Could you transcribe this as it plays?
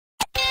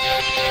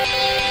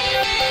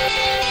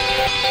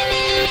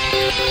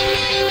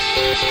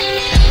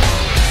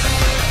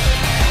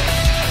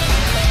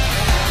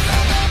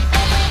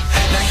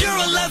Now you're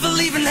a level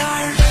even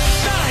higher.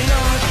 Shine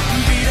on,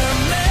 be the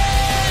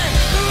man.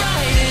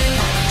 Right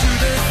into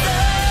the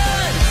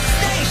sun.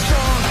 Stay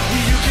strong,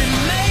 you can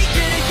make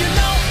it. You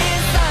know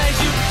inside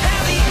you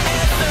have the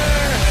answer.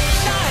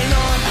 Shine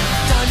on,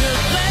 time to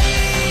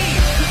play.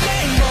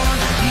 Game on,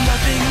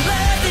 nothing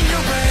left in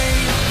your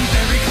brain.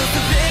 Very close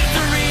to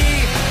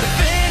victory. The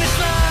finish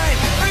line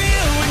for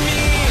you and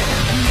me.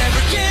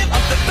 Never give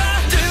up the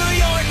path to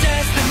your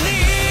destiny.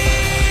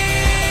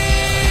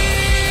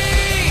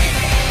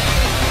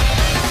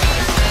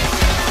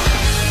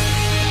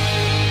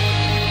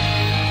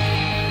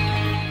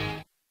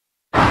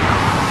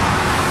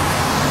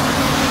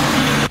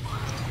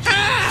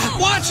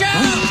 Watch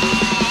out!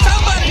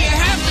 Somebody, you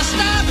have to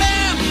stop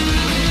him!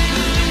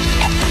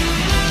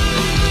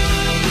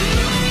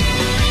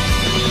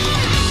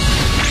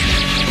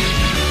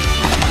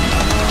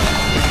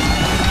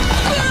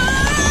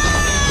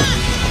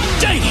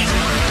 Dang it!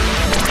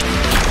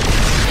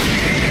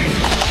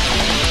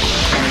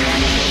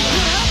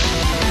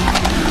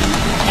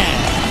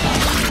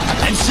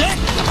 And set.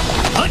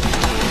 Hut,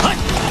 hut.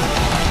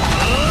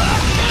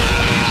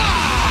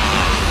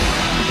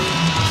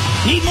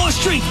 Need more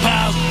strength,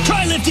 pal.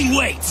 Try lifting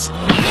weights.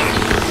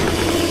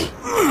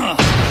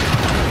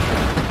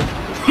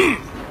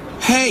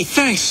 Hey,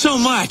 thanks so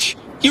much.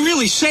 You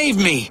really saved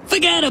me.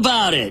 Forget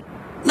about it.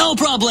 No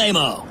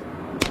problemo.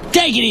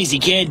 Take it easy,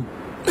 kid.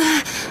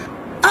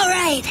 All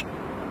right.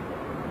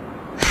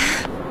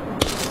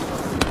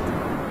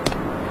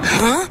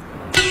 Huh?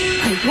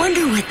 I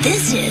wonder what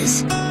this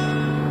is.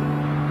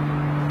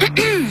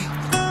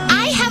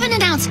 I have an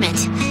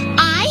announcement.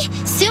 I,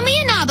 Sumi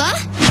Inaba,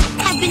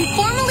 have been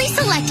formally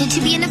selected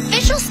to be an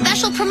official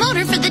special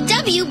promoter for the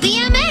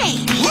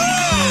WBMA.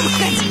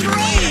 That's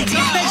great!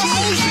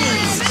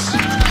 Congratulations!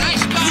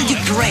 You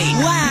did great.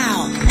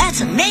 Wow,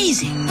 that's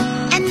amazing.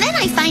 And then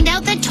I find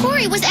out that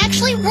Tori was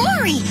actually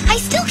Rory. I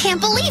still can't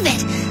believe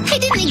it. I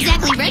didn't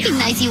exactly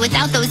recognize you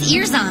without those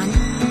ears on.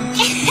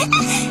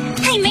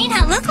 I may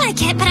not look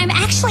like it, but I'm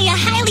actually a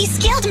highly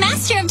skilled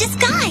master of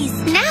disguise.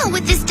 Now,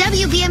 with this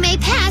WBMA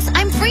pass,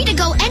 I'm free to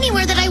go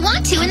anywhere that I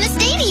want to in the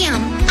stadium.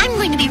 I'm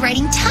going to be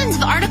writing tons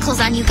of articles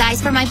on you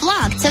guys for my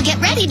blog, so get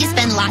ready to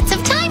spend lots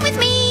of time with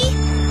me.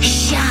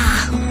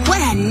 Pshaw,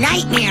 what a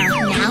nightmare.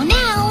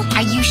 Now,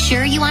 are you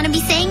sure you want to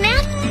be saying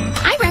that?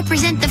 I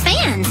represent the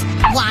fans.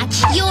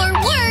 Watch your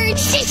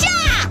words. Shisha!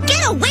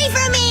 Get away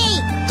from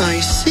me! I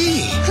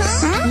see.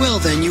 Huh? Well,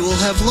 then you will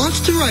have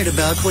lots to write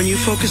about when you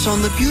focus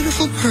on the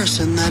beautiful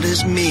person that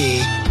is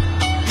me.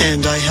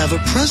 And I have a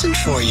present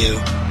for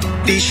you.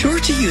 Be sure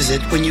to use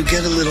it when you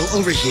get a little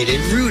overheated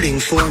rooting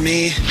for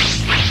me.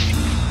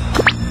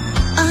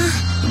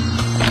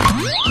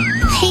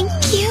 Thank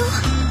you.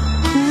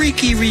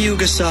 Riki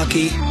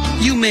Ryugasaki,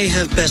 you may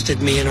have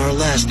bested me in our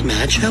last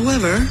match,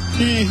 however...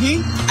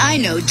 I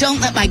know,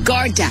 don't let my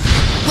guard down.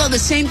 Well, the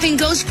same thing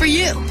goes for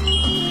you.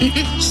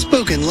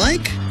 Spoken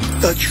like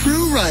a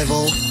true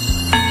rival.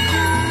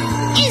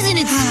 Isn't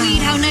it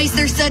sweet how nice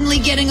they're suddenly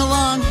getting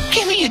along?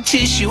 Give me a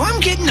tissue, I'm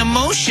getting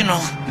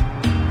emotional.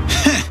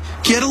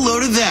 Get a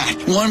load of that.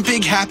 One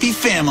big happy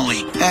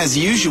family, as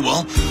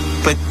usual.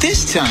 But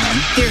this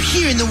time... They're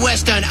here in the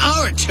West on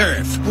our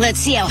turf. Let's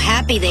see how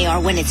happy they are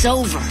when it's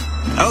over.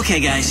 Okay,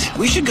 guys,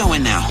 we should go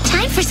in now.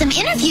 Time for some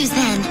interviews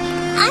then.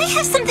 I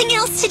have something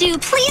else to do.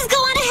 Please go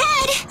on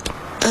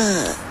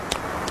ahead.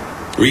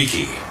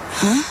 Riki.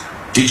 Huh?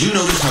 Did you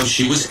notice how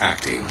she was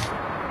acting?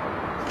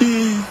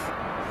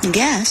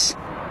 Guess.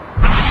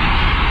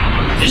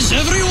 Is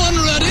everyone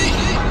ready?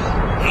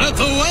 Let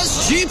the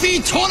West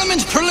GP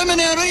tournament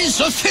preliminaries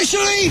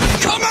officially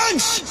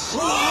commence!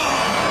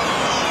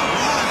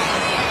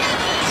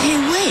 Hey,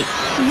 wait.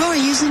 Rory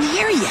isn't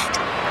here yet.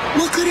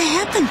 What could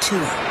have happened to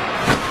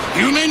her?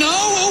 You may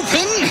now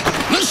open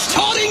the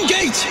starting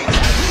gate!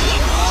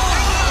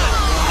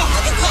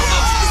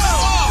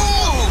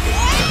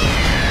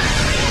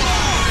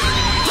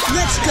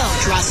 Let's go,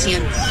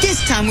 Dracian. This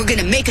time we're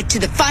gonna make it to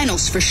the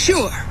finals for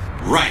sure.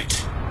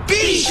 Right.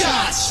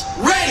 B-shots!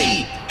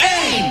 Ready!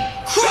 Aim!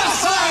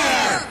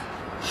 Crossfire!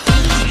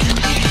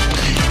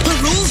 The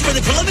rules for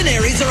the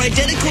preliminaries are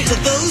identical to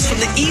those from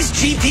the East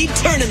GP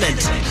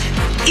tournament.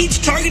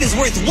 Each target is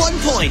worth 1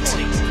 point.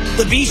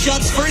 The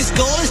B-shot's first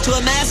goal is to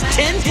amass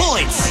 10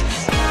 points.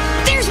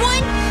 There's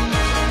one.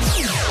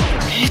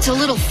 It's a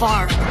little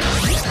far.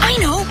 I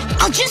know.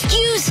 I'll just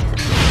use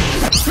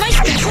my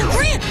special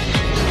grip.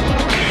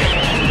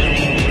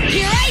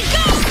 Here I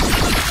go.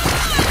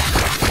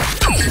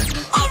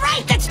 All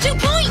right, that's 2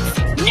 points.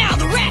 Now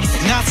the rest.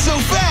 Not so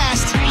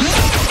fast.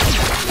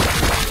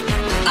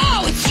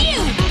 Oh, it's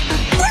you.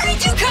 Where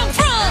did you come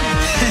from?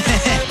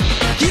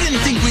 You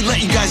didn't think we'd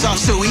let you guys off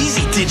so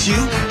easy, did you?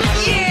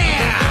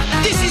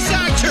 Yeah! This is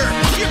our turf.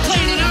 You're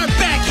playing in our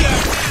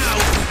backyard now.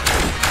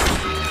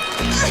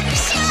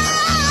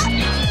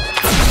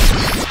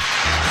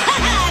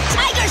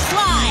 Tiger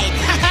slide.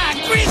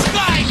 Green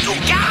slide.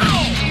 Go!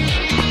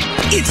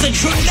 It's a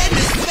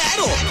tremendous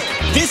battle.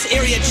 This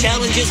area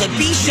challenges a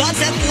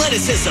B-Shot's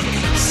athleticism,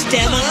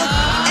 stamina,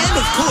 and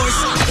of course,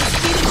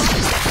 speed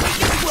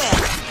as well.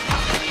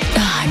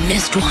 I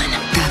missed one.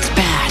 That's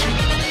bad.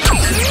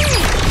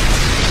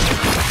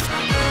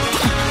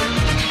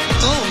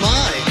 Oh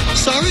my,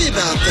 sorry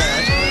about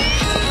that.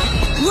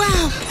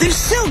 Wow, they're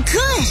so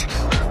good.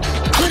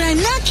 But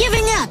I'm not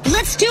giving up.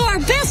 Let's do our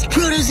best,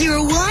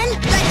 Proto-01.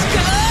 Let's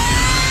go!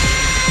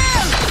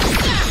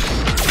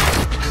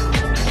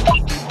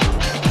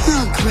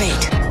 Oh,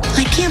 great.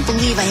 I can't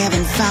believe I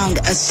haven't found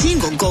a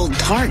single gold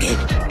target.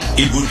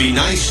 It would be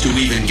nice to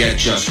even get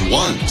just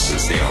one,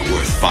 since they are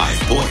worth 5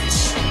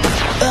 points.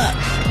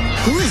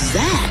 Who is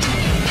that?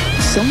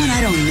 Someone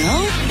I don't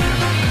know?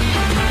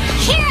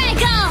 Here I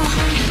go!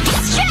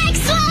 Strike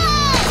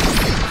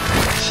Sword!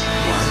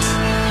 What?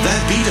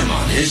 That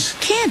Daman is...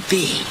 Can't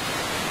be.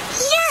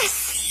 Yes!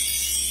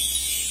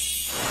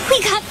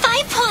 We got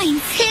 5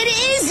 points. It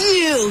is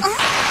you!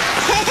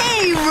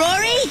 Hey,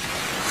 Rory!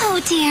 Oh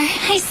dear,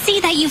 I see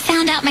that you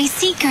found out my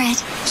secret.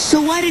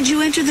 So why did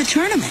you enter the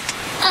tournament?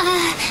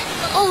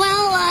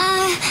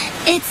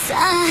 It's,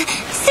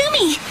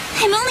 Sumi.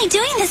 I'm only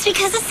doing this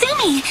because of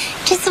Sumi.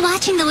 Just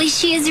watching the way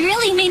she has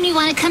really made me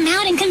want to come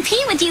out and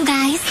compete with you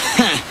guys.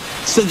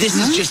 So this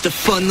is just a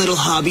fun little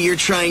hobby you're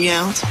trying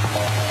out?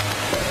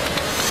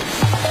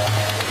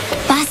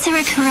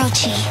 Basara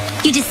Kurochi,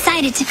 you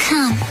decided to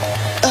come.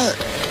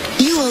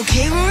 You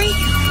okay, Rory?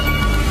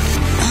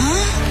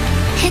 Huh?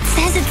 It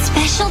says it's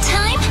special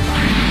time?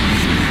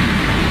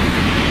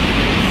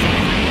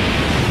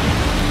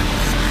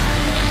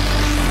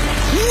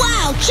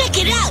 Wow, check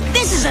it out!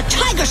 This is a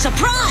tiger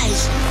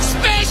surprise!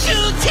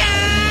 Special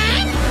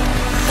time!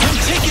 I'm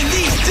taking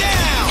these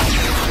down!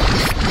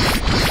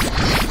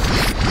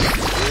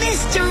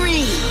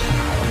 Mystery!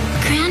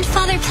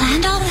 Grandfather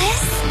planned all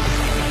this?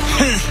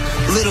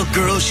 Little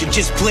girls should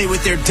just play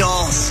with their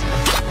dolls.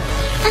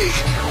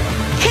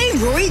 Hey,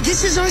 Rory,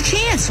 this is our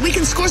chance. We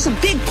can score some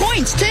big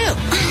points, too.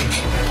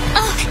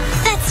 Oh,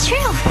 that's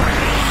true.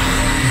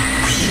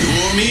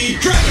 Pure me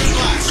Dragon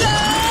Blast! Go,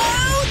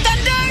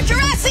 Thunder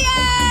Jurassic!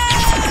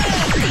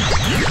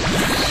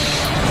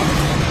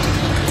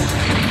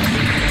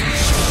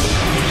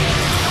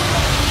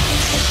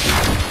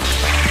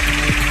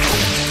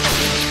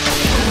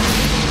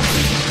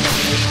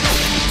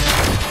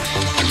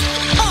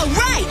 All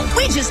right,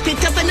 we just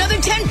picked up another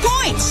 10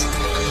 points.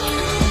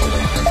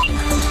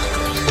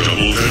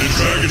 Double-headed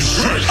dragon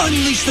strike!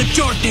 Unleash the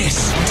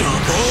darkness!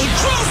 Double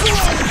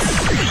Crossfire!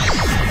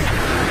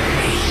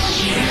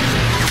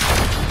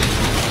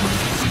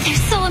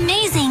 They're so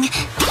amazing.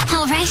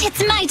 All right,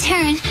 it's my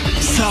turn.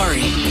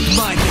 Sorry,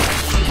 my...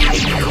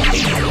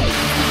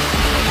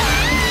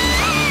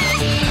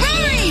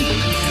 Rory!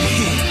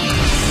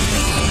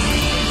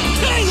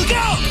 Hey, look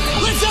out!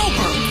 Let's help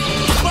her!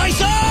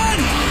 Bison!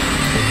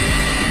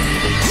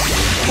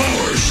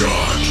 Power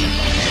shot!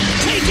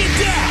 Take it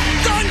down!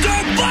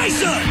 Thunder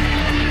Bison!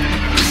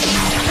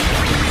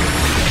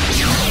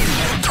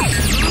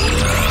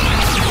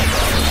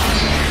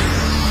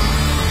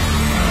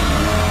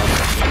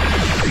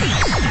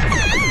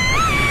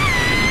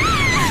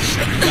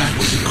 That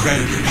was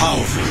incredibly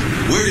powerful.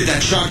 Where did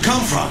that shot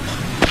come from?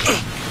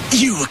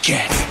 You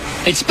again.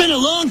 It's been a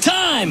long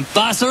time,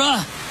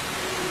 Basara.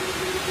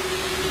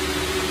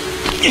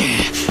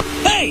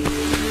 Hey!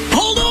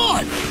 Hold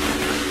on!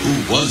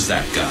 Who was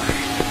that guy?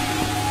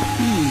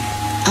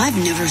 I've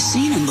never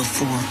seen him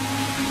before.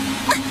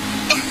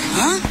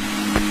 Huh?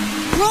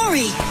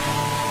 Rory!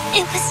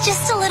 It was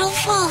just a little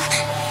fall.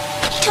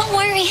 Don't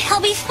worry,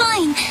 I'll be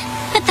fine.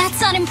 But that's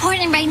not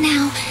important right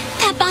now.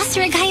 That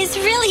Basara guy is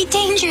really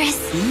dangerous.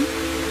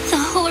 The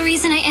whole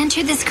reason I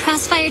entered this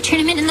Crossfire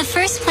tournament in the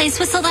first place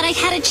was so that I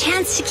had a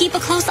chance to keep a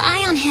close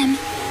eye on him.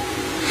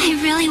 I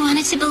really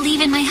wanted to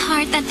believe in my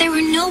heart that there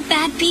were no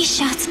bad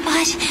B-shots,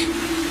 but...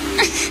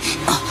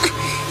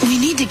 We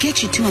need to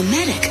get you to a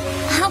medic.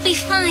 I'll be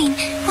fine.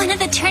 One of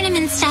the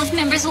tournament staff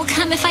members will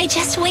come if I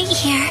just wait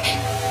here.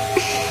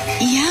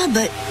 Yeah,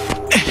 but...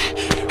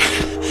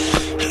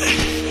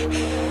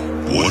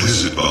 What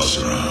is it,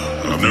 Basara?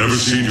 I've never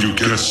seen you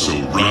get so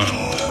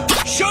rattled.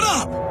 Shut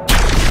up!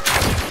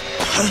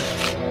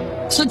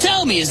 So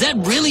tell me, is that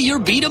really your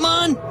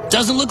Daman?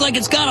 Doesn't look like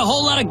it's got a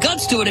whole lot of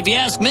guts to it, if you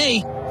ask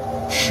me.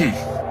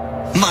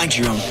 Mind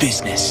your own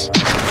business.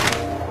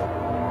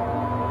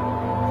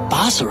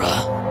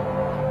 Basara?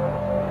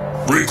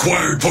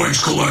 Required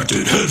points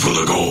collected. Head for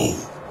the goal.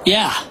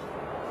 Yeah,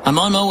 I'm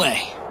on my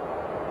way.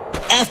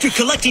 After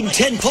collecting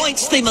 10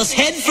 points, they must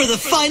head for the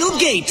final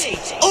gate.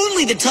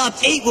 Only the top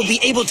 8 will be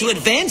able to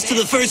advance to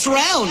the first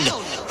round.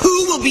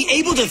 Who will be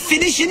able to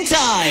finish in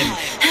time?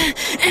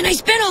 And I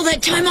spent all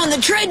that time on the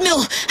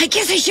treadmill. I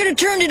guess I should have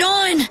turned it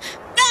on.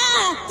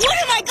 Ah! What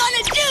am I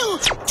gonna do?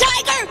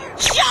 Tiger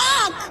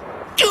shock!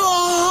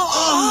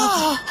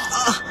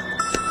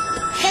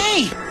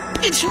 Hey,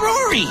 it's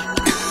Rory.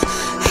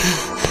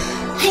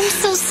 I'm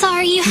so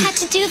sorry you had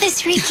to do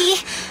this,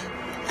 Riki.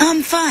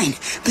 I'm fine.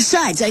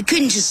 Besides, I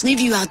couldn't just leave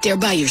you out there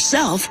by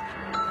yourself.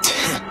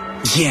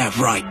 Yeah,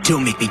 right.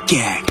 Don't make me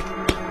gag.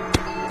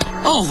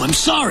 Oh, I'm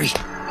sorry.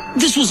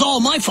 This was all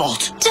my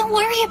fault. Don't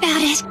worry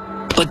about it.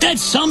 But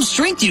that's some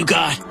strength you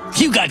got.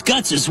 You got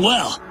guts as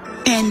well.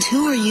 And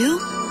who are you?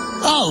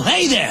 Oh,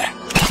 hey there.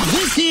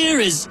 This here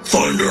is...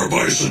 Thunder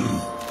Bison.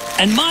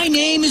 And my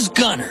name is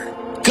Gunner.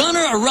 Gunner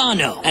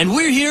Arano. And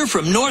we're here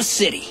from North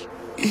City.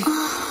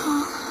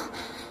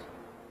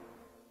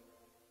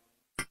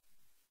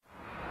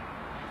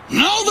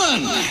 Now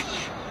then,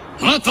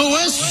 let the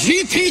West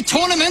GP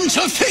tournament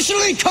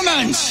officially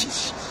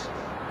commence.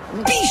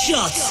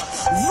 B-shots,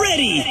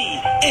 ready,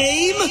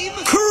 aim,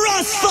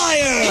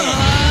 crossfire!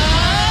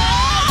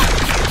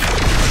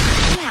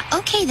 Yeah,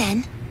 okay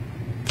then.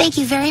 Thank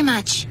you very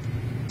much.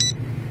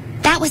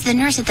 That was the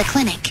nurse at the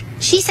clinic.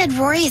 She said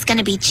Rory is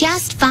gonna be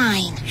just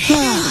fine.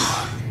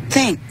 Oh,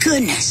 thank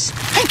goodness.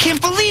 I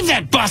can't believe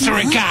that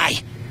Basara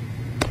guy.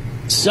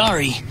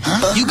 Sorry.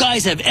 You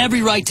guys have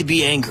every right to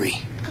be angry.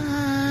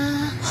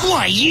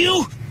 Why,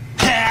 you?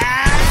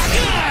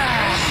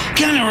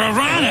 Gunner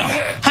Arano,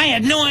 I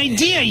had no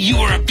idea you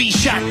were a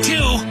B-shot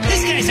too.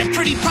 This guy's a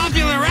pretty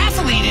popular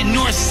athlete in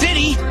North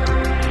City.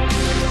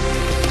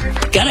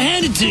 Gotta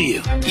hand it to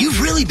you. You've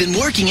really been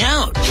working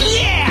out.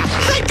 Yeah!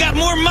 I've got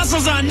more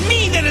muscles on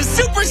me than a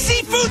super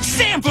seafood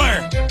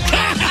sampler!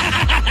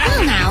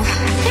 Well now,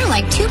 they're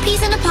like 2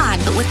 peas in a pod,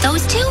 but with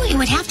those 2, it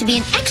would have to be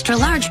an extra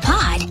large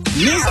pod.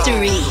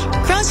 Mystery.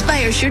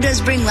 Crossfire sure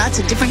does bring lots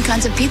of different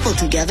kinds of people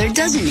together,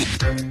 doesn't it?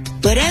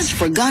 But as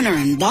for Gunner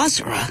and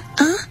Basara...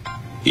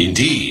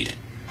 Indeed.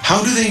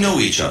 How do they know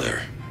each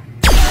other?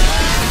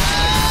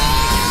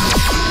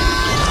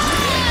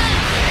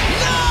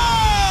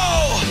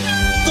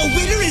 The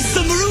winner is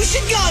Samaru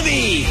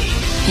Shigami!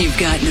 You've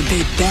gotten a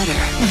bit better.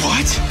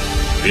 What?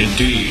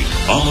 Indeed.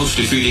 Almost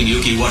defeating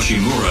Yuki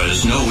Washimura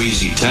is no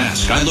easy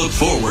task. I look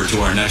forward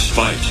to our next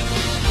fight.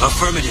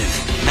 Affirmative.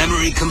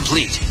 Memory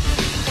complete.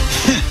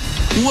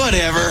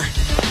 Whatever.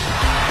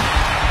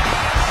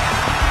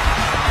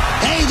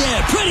 Hey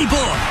there, pretty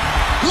boy.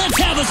 Let's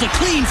have us a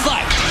clean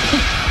fight.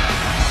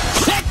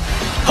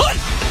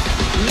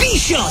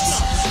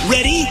 B-shots,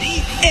 ready,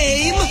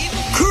 aim,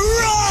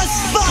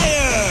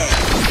 crossfire!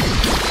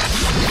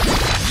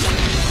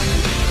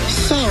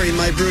 Sorry,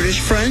 my brutish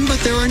friend, but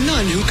there are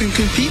none who can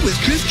compete with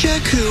Drift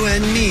Jakku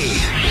and me.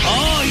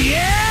 Oh,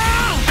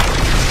 yeah!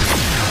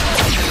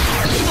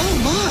 Oh,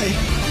 my.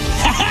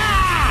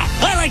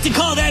 I like to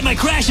call that my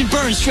crash and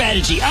burn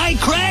strategy. I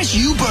crash,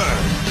 you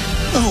burn.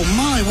 Oh,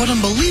 my, what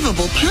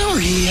unbelievable power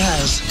he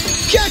has.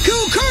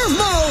 Jakku Curve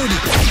Mode!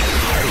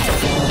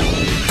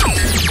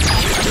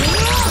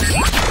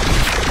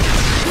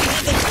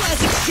 The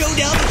classic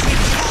showdown between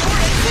power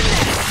and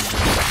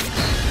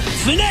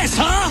finesse. Finesse,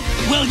 huh?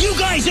 Well, you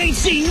guys ain't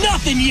seen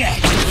nothing yet.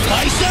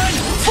 I said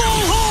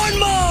full horn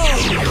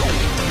mode!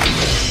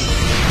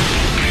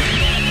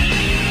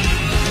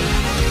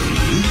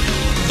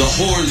 The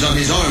horns on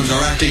his arms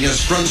are acting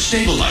as front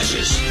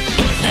stabilizers.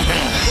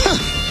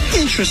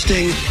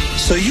 Interesting.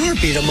 So your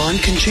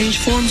Betamon can change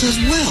forms as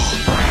well.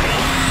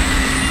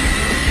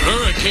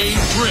 Hurricane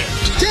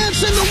Drift.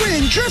 Dance in the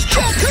wind, Drift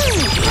Jakku!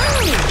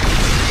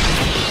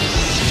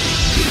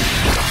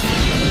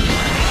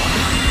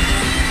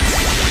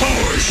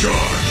 Power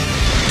shot.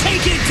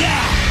 Take it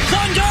down,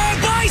 Thunder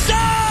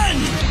Bison!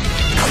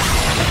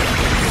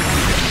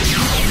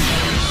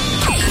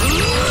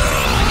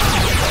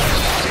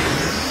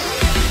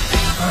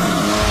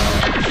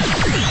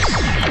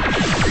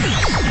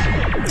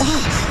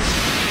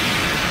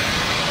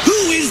 Who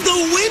is the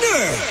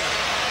winner?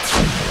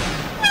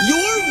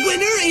 Your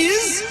winner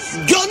is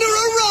Gunner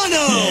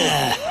Arano!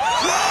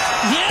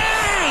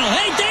 Yeah!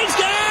 Hey, thanks,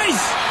 guys!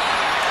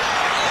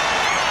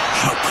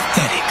 How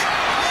pathetic.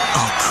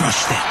 I'll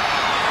crush them.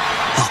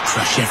 I'll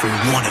crush every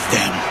one of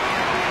them.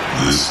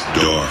 This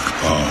dark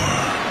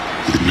power,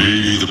 it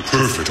may be the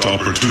perfect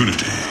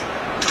opportunity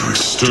to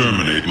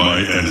exterminate my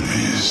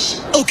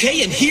enemies.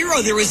 Okay, and here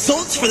are the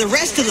results for the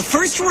rest of the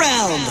first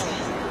round.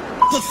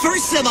 The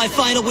first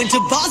semifinal went to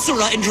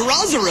Basara and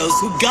Drazaros,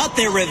 who got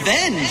their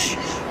revenge.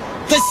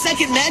 The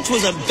second match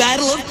was a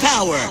battle of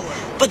power,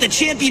 but the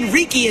champion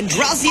Riki and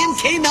Drazian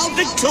came out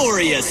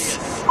victorious.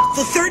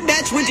 The third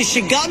match went to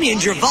Shigami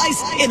and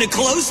Gervais in a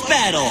close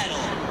battle.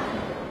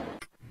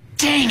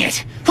 Dang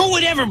it! Who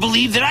would ever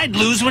believe that I'd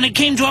lose when it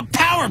came to a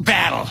power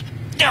battle?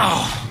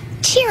 Oh.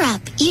 Cheer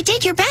up. You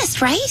did your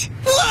best, right?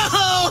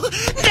 Whoa!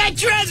 That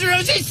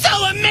Drazaros is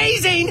so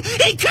amazing!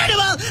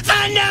 Incredible!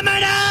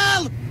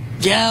 Phenomenal!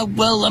 Yeah,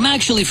 well, I'm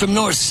actually from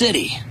North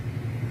City.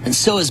 And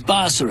so is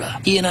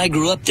Basara. He and I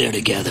grew up there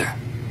together.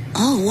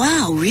 Oh,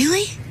 wow,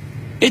 really?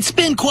 It's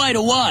been quite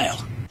a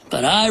while,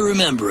 but I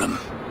remember him.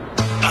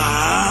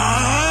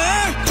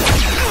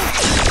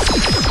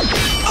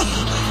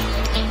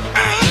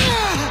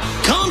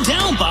 Calm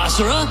down,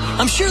 Basara.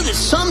 I'm sure that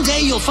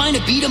someday you'll find a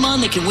Betamon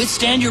that can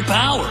withstand your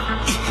power.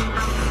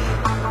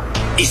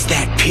 Is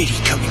that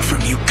pity coming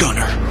from you,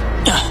 Gunner?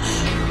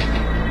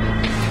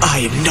 I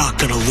am not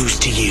gonna lose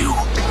to you.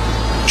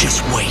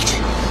 Just wait.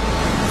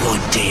 One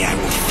day I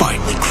will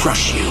finally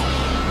crush you,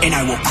 and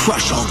I will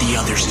crush all the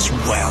others as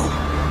well.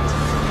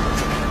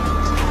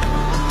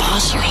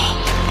 Basara.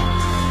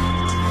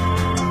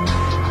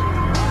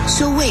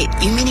 So wait,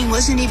 you mean he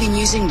wasn't even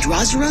using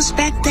Drozeros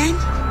back then?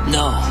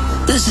 No,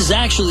 this is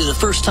actually the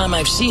first time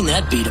I've seen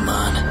that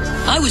Beatamon.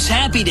 I was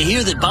happy to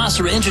hear that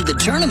Basara entered the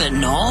tournament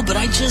and all, but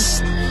I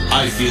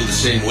feel the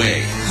same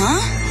way. Huh?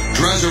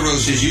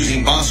 Drozeros is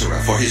using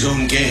Basara for his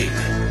own gain.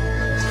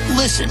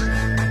 Listen,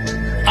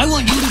 I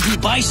want you to do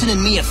Bison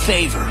and me a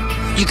favor.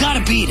 You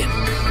gotta beat him.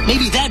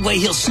 Maybe that way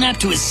he'll snap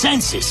to his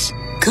senses.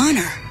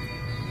 Gunner.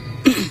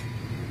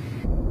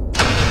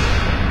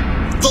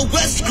 The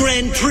West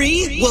Grand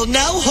Prix will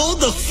now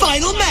hold the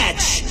final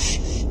match.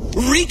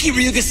 Riki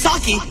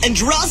Ryugasaki and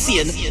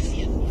Dracian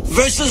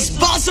versus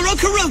Basara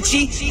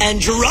Kurochi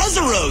and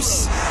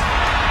Drozeros.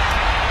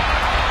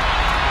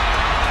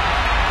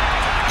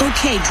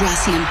 Okay,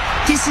 Dracian,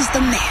 this is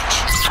the match.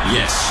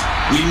 Yes,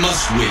 we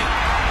must win.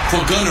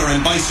 For Gunner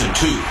and Bison,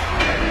 too.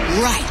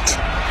 Right.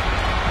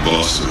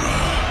 Basara,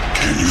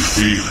 can you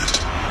feel it?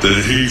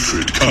 The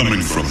hatred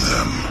coming from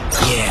them.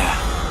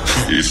 Yeah.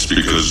 It's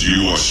because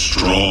you are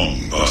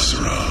strong,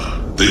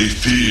 Basara. They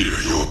fear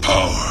your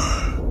power.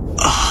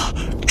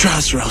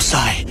 Drozeros,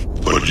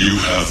 But you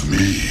have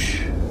me.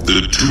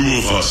 The two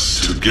of us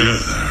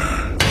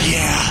together.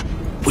 Yeah,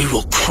 we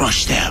will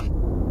crush them.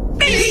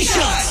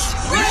 B-shots!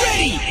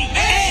 Ready!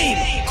 Aim!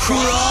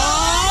 Crossfire!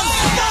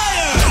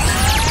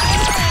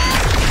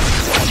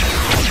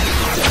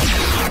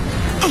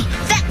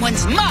 That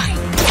one's mine.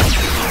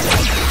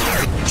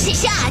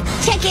 Shot,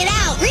 check it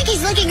out.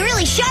 Riki's looking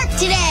really sharp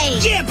today.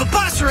 Yeah, but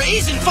Basara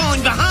isn't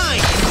falling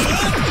behind.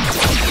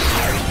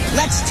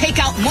 Let's take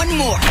out one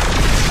more.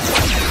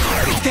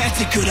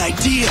 That's a good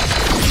idea.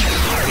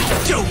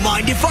 Don't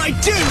mind if I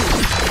do.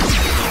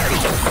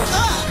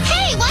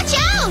 Hey, watch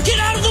out! Get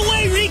out of the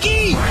way,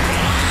 Riki!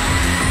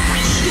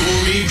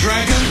 Stormy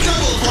Dragon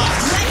Double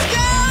Blast! Let's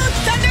go,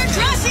 Thunder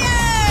Dracian!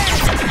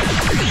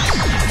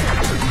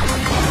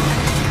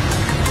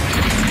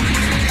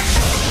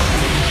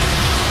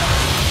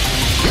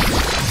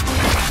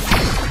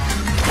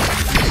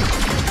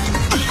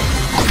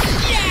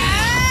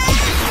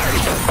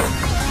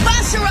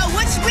 Basara,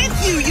 what's with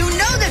you? You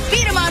know that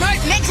Beatamon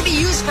aren't meant to be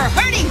used for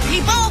hurting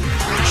people.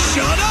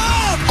 Shut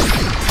up!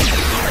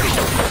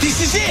 This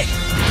is it!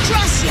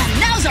 Dracian,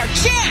 now's our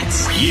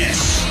chance! Yes!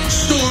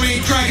 Stormy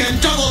Dragon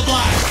Double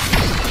Blast!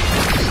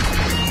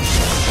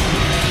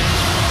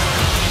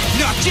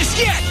 Not just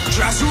yet!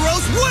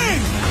 Drozeros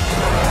win!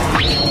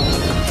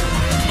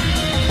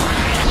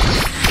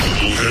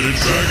 Double-headed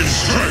dragon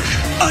strike!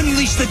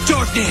 Unleash the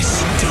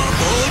darkness!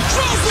 Double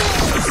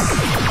Drozeros!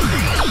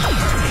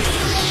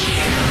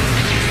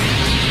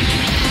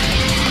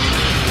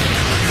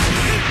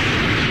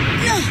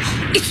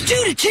 It's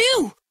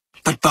 2-2!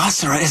 But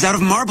Basara is out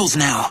of marbles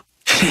now.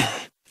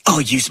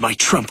 I'll use my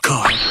trump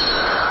card.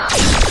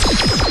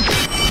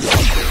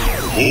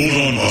 Hold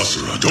on,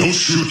 Basara. Don't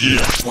shoot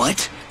yet.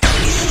 What?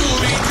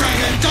 Stormy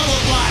Dragon Double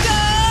Blast! Go,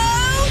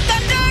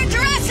 Thunder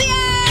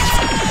Dracian!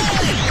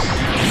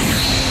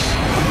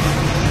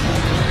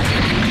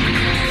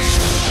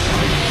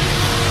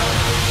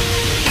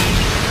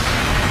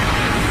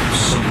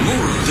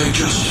 Samura, they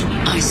just...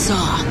 I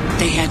saw.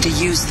 They had to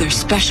use their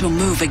special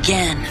move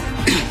again.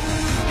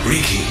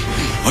 Riki,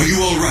 are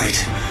you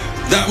alright?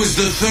 That was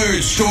the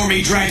third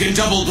Stormy Dragon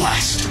Double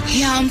Blast.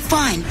 Yeah, I'm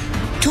fine.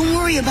 Don't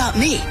worry about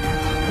me.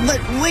 But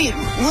wait,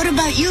 what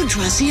about you,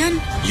 Dracian?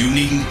 You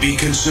needn't be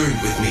concerned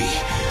with me.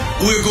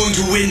 We're going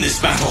to win this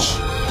battle.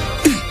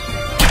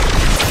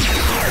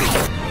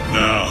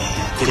 Now,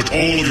 put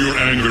all of your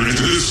anger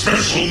into this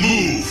special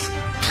move.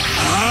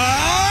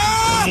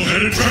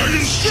 Double-headed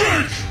dragon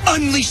strike!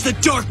 Unleash the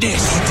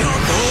darkness!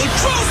 Double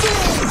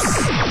Drozeros!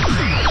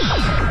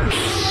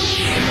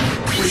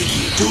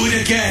 Riki, do it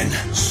again!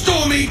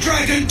 Stormy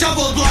Dragon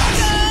Double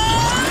Blast!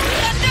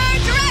 Thunder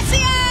Dracian!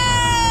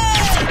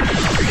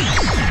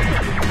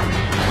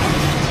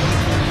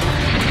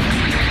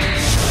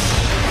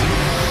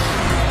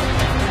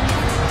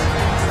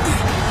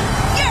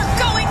 You're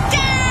going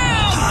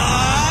down!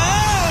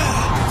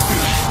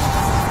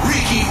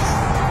 Riki,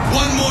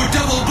 one more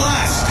double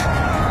blast!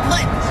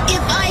 But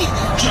if I...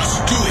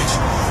 Just do it!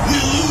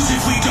 We'll lose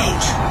if we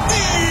don't!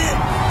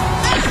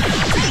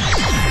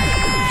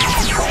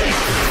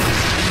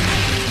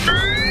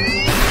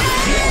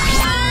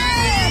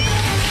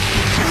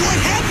 What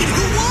happened?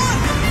 Who won?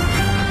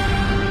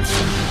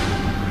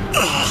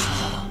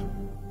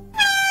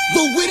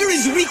 The winner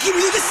is Riki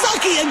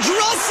Ryugasaki and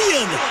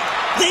Dracian!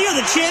 They are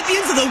the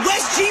champions of the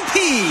West GP!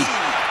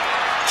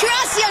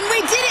 Dracian,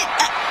 we did it!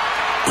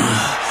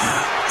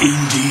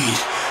 Indeed.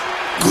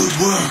 Good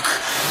work,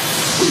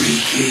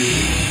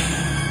 Riki.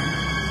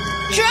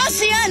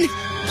 Dracian!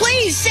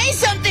 Please, say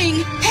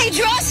something! Hey,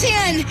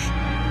 Dracian!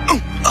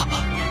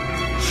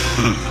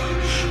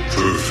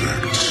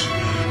 Perfect.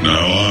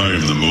 Now I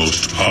am the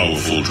most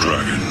powerful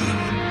dragon.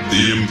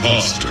 The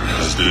imposter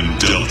has been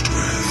dealt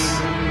with.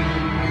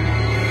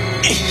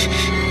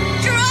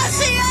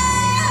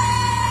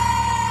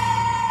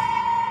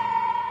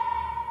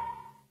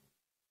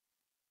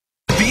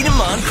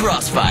 Daman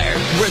Crossfire,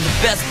 where the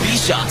best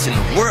B-shots in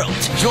the world.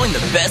 Join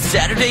the best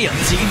Saturday on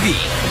TV.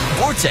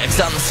 Vortex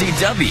on the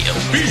CW.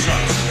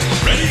 B-shots,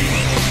 ready,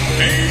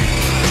 aim,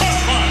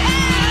 crossfire!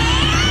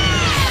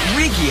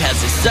 Riki has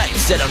his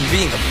sights set on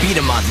being a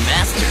beat-em-on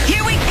master.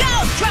 Here we go,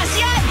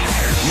 Trussian!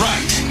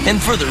 Right.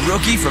 And for the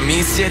rookie from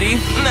East City,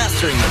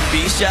 mastering the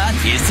B-shot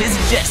is his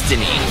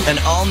destiny. An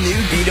all-new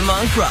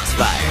Daman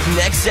Crossfire.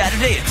 Next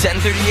Saturday at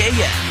 10:30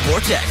 a.m.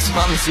 Vortex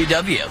on the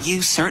CW.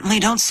 You certainly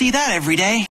don't see that every day.